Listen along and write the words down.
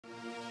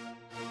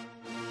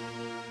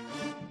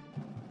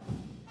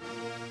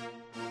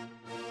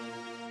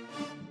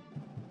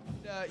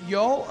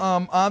y'all,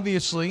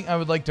 obviously, I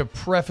would like to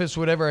preface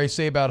whatever I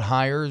say about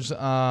hires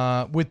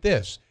with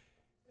this.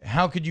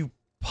 How could you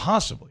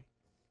possibly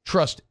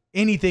trust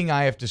anything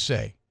I have to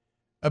say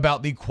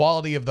about the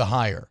quality of the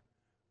hire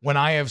when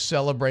I have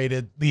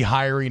celebrated the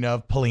hiring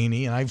of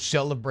Pelini and I've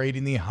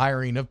celebrated the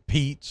hiring of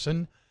Peets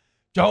and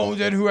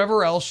Jones and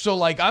whoever else? So,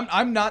 like,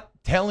 I'm not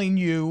telling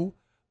you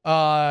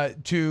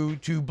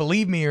to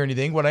believe me or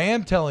anything. What I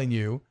am telling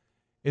you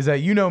is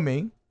that you know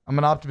me. I'm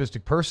an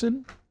optimistic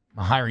person.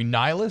 I'm a hiring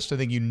nihilist. I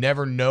think you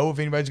never know if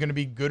anybody's going to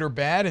be good or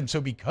bad. And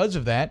so because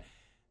of that,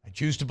 I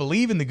choose to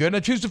believe in the good and I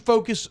choose to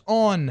focus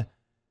on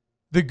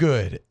the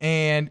good.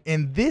 And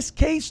in this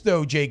case,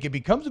 though, Jake, it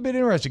becomes a bit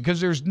interesting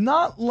because there's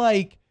not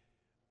like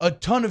a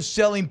ton of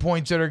selling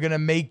points that are going to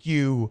make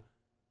you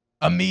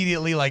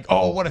immediately like,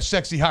 oh, what a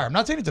sexy hire. I'm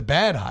not saying it's a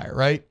bad hire,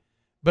 right?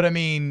 But I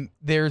mean,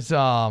 there's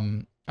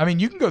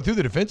you can go through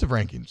the defensive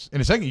rankings in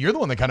a second. You're the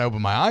one that kind of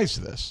opened my eyes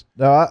to this.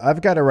 No, I've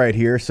got it right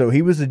here. So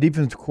he was the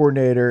defensive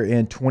coordinator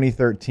in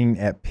 2013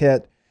 at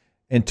Pitt.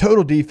 In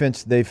total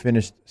defense, they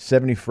finished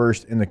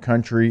 71st in the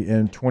country.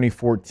 In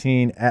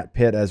 2014 at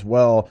Pitt as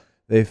well,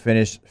 they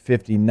finished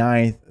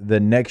 59th.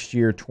 The next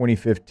year,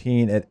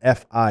 2015 at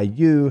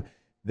FIU,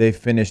 they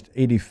finished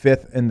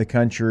 85th in the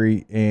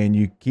country. And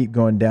you keep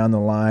going down the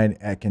line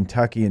at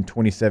Kentucky in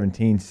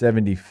 2017,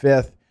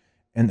 75th.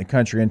 In the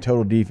country in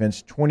total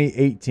defense.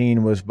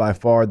 2018 was by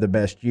far the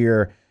best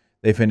year.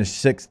 They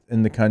finished 6th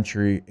in the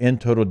country in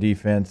total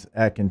defense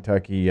at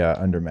Kentucky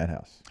under Matt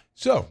House.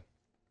 So,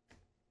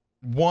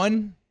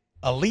 one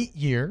elite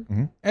year,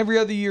 every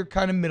other year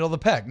kind of middle of the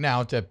pack. Now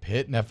it's at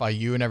Pitt and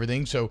FIU and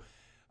everything. So,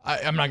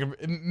 I'm not going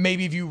to –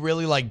 maybe if you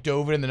really like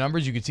dove in the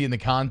numbers, you could see in the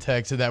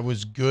context that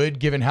was good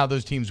given how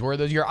those teams were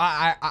those years.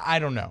 I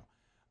don't know.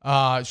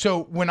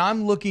 So, when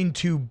I'm looking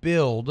to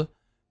build –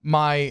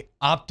 my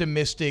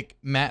optimistic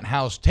Matt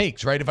House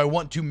takes, right? If I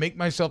want to make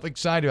myself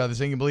excited about this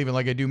thing and believe in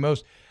like I do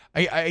most,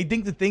 I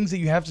think the things that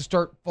you have to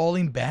start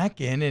falling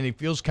back in, and it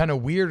feels kind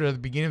of weird at the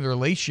beginning of the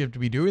relationship to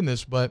be doing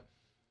this, but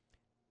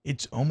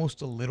it's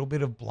almost a little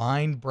bit of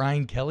blind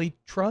Brian Kelly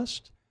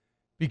trust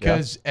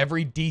because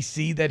every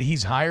DC that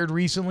he's hired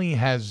recently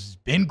has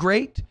been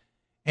great.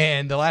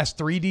 And the last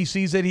 3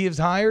 DCs that he has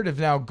hired have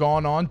now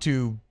gone on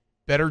to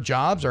better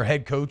jobs or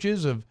head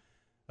coaches of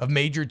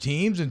major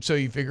teams. And so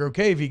you figure,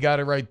 okay, if he got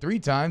it right 3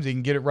 times, he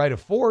can get it right a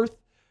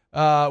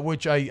 4th,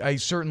 which I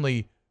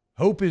certainly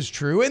hope is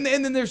true. And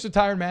then there's the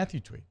Tyrann Mathieu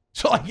tweet.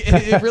 So like,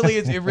 it really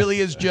is. It really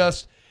is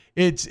just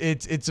it's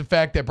the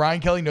fact that Brian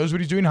Kelly knows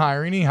what he's doing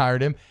hiring. He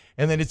hired him.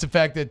 And then it's the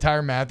fact that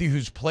Tyrann Mathieu,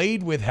 who's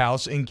played with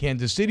House in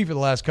Kansas City for the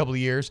last couple of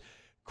years,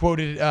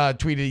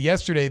 tweeted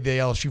yesterday, the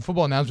LSU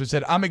football announcement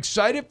said, "I'm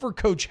excited for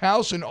Coach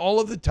House and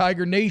all of the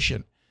Tiger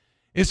Nation.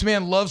 This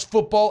man loves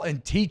football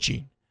and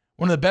teaching.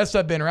 One of the best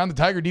I've been around. The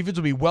Tiger defense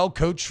will be well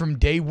coached from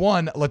day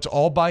one. Let's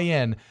all buy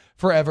in.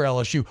 Forever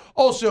LSU."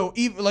 Also,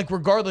 even like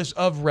regardless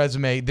of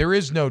resume, there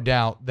is no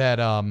doubt that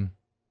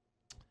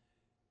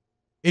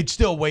it's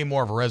still way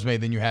more of a resume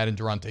than you had in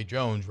Durante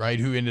Jones, right?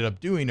 Who ended up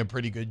doing a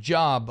pretty good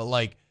job, but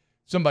like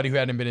somebody who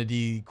hadn't been a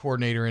D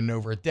coordinator in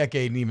over a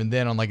decade, and even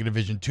then on like a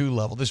Division II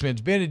level. This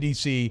man's been a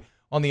DC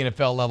on the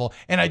NFL level,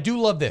 and I do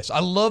love this. I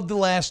love the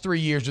last 3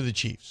 years of the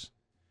Chiefs.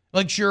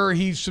 Like, sure,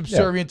 he's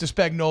subservient to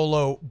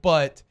Spagnuolo,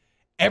 but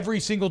every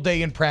single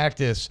day in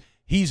practice,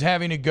 he's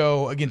having to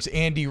go against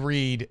Andy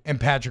Reid and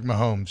Patrick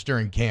Mahomes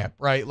during camp,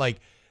 right? Like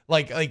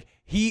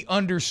he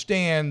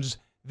understands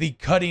the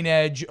cutting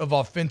edge of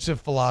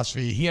offensive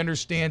philosophy. He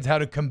understands how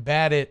to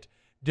combat it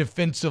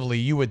defensively,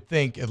 you would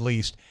think at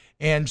least.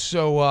 And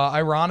so,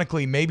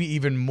 ironically, maybe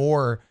even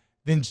more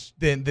than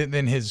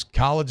his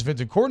college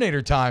defensive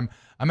coordinator time,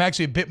 I'm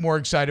actually a bit more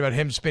excited about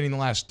him spending the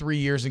last 3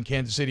 years in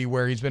Kansas City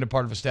where he's been a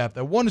part of a staff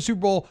that won a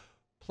Super Bowl,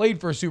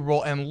 played for a Super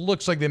Bowl, and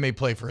looks like they may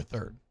play for a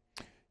 3rd.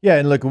 Yeah,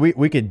 and look,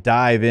 we could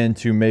dive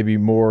into maybe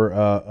more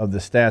of the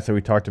stats that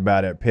we talked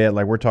about at Pitt.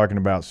 Like, we're talking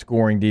about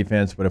scoring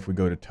defense, but if we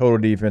go to total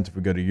defense, if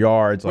we go to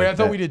yards. Wait, I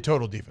thought we did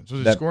total defense.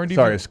 Was it scoring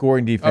defense? Sorry,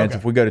 scoring defense. Okay.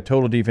 If we go to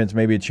total defense,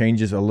 maybe it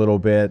changes a little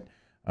bit.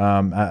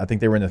 I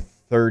think they were in the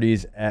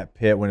 30s at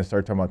Pitt when it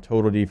started talking about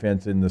total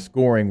defense, and the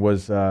scoring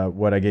was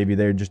what I gave you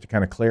there just to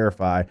kind of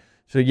clarify.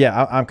 So,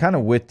 yeah, I'm kind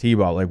of with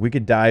T-Ball. Like, we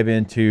could dive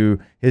into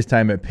his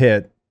time at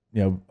Pitt,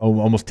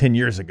 almost 10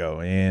 years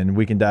ago, and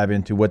we can dive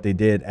into what they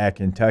did at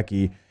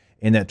Kentucky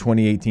in that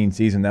 2018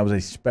 season. That was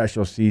a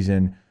special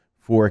season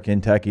for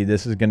Kentucky.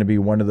 This is going to be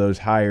one of those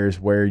hires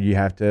where you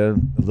have to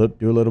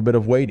do a little bit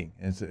of waiting.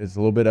 It's a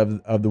little bit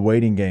of the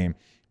waiting game.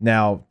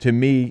 Now, to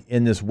me,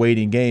 in this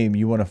waiting game,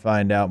 you want to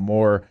find out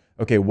more,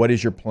 okay, what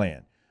is your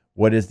plan?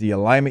 What is the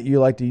alignment you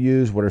like to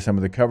use? What are some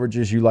of the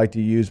coverages you like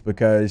to use?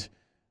 Because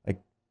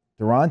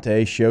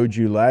Durante showed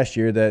you last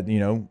year that,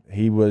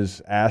 he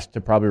was asked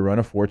to probably run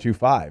a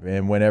 4-2-5.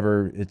 And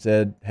whenever it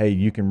said, hey,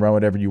 you can run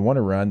whatever you want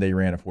to run, they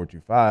ran a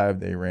 4-2-5.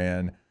 They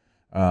ran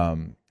a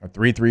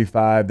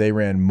 3-3-5. They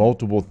ran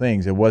multiple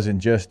things. It wasn't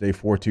just a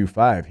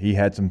 4-2-5. He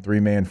had some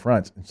 3-man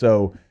fronts. And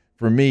so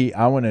for me,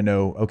 I want to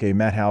know, okay,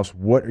 Matt House,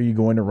 what are you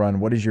going to run?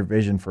 What is your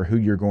vision for who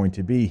you're going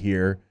to be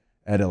here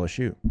at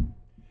LSU?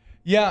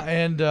 Yeah,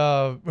 and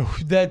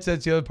that's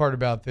the other part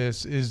about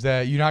this is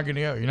that you're not going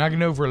to know. You're not going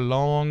to know for a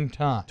long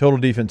time. Total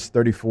defense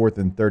 34th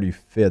and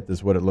 35th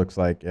is what it looks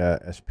like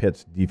as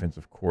Pitt's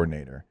defensive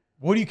coordinator.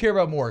 What do you care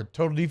about more,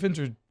 total defense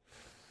or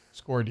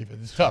score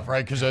defense? It's tough,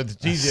 right? Because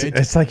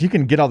it's like you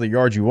can get all the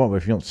yards you want, but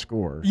if you don't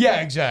score.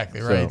 Yeah,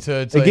 exactly, right.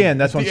 So it's again,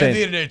 that's what I'm saying. At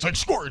the end of the day, it's like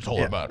score. It's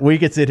all about it. We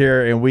could sit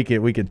here and we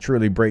could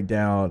truly break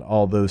down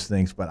all those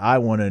things, but I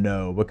want to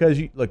know because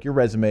your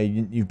resume,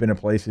 you've been in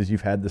places,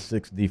 you've had the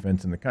 6th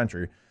defense in the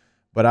country,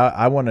 but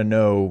I want to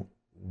know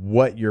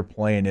what your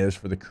plan is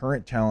for the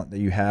current talent that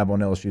you have on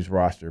LSU's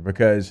roster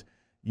because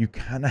you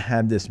kind of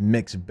have this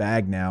mixed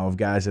bag now of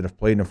guys that have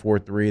played in a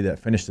 4-3 that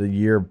finished the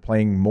year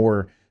playing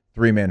more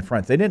 3-man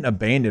fronts. They didn't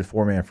abandon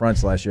 4-man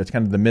fronts last year. It's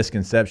kind of the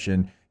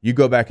misconception. You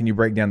go back and you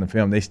break down the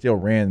film, they still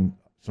ran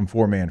some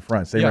 4-man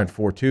fronts. They ran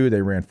 4-2,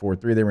 they ran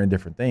 4-3, they ran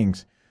different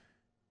things.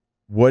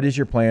 What is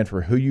your plan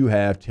for who you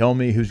have? Tell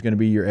me who's going to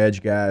be your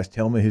edge guys.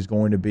 Tell me who's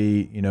going to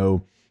be,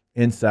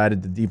 inside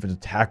of the defensive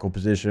tackle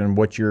position,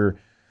 what your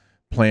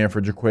plan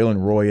for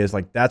Jaquelin Roy is.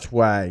 Like, that's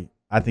why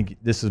I think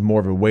this is more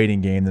of a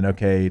waiting game than,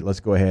 okay, let's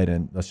go ahead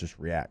and let's just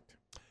react.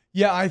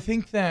 Yeah, I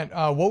think that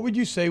what would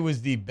you say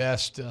was the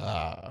best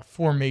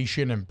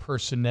formation and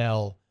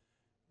personnel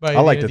by I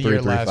like the the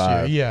year last 3-3-5.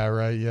 year? Yeah,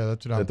 right. Yeah,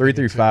 that's what I'm The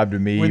 3-3-5 to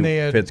me when they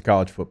had fits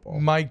college football.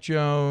 Mike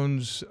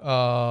Jones,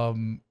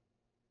 Damone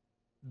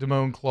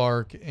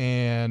Clark,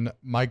 and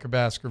Micah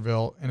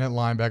Baskerville, and at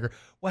linebacker.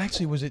 Well,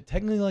 actually, was it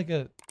technically like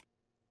a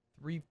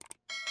 3-4?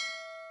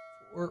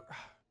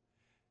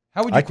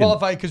 How would you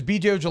qualify? Because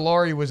B.J.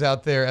 Ojolari was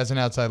out there as an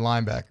outside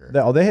linebacker.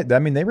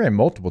 They ran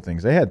multiple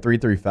things. They had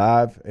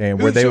 3-3-5, and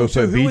where they would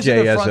put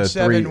B.J. as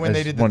a 3 when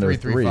they did the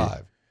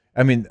 3-3-5.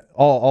 I mean,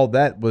 all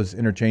that was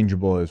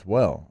interchangeable as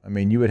well. I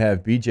mean, you would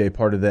have B.J.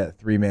 part of that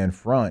 3-man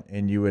front,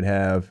 and you would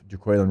have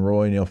Jaquelin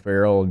Roy, Neil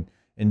Farrell,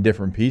 in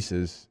different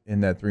pieces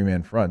in that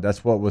 3-man front.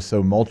 That's what was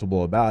so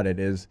multiple about it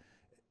is,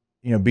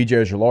 B.J.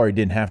 Ojolari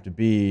didn't have to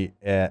be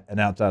an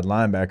outside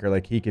linebacker.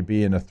 Like, he could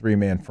be in a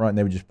 3-man front, and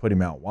they would just put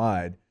him out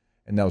wide.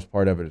 And that was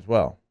part of it as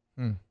well.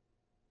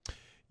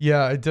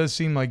 Yeah, it does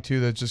seem like, too,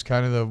 that's just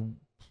kind of the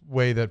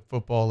way that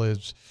football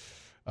is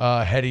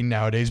heading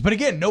nowadays. But,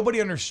 again, nobody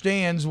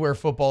understands where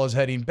football is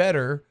heading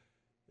better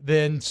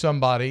than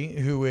somebody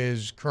who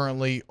is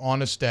currently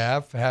on a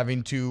staff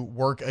having to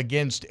work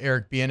against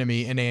Eric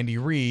Bieniemy and Andy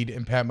Reid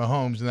and Pat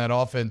Mahomes in that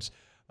offense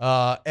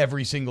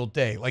every single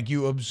day. Like,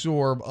 you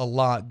absorb a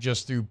lot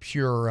just through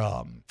pure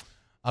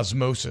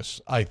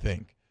osmosis, I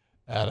think.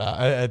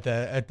 At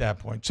that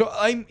point, so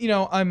I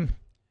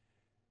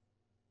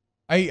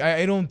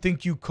don't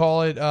think you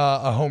call it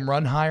a home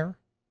run hire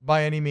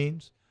by any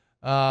means,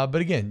 but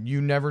again,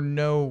 you never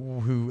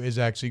know who is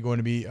actually going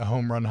to be a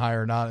home run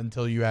hire or not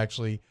until you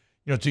actually,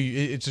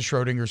 it's a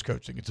Schrodinger's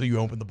coaching until you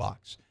open the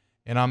box,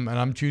 and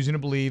I'm choosing to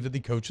believe that the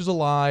coach is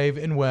alive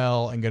and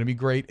well and going to be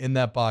great in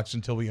that box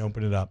until we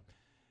open it up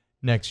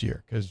next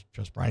year because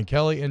trust Brian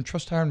Kelly and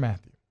trust Tyrann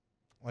Mathieu,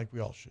 like we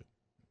all should.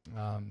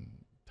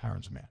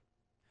 Tyrann's a man.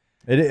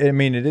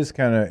 It is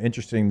kind of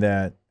interesting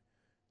that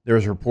there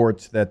was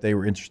reports that they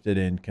were interested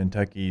in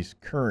Kentucky's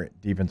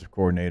current defensive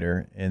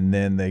coordinator, and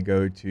then they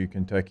go to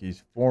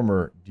Kentucky's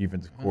former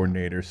defensive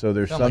coordinator. So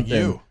there's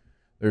something.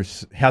 I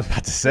was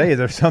about to say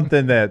there's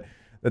something that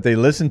they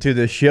listened to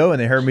this show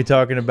and they heard me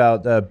talking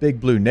about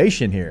Big Blue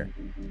Nation here.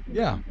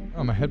 Yeah.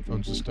 Oh, my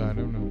headphones just died. I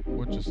don't know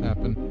what just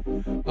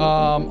happened.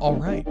 All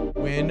right.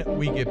 When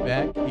we get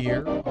back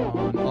here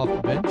on Off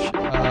the Bench.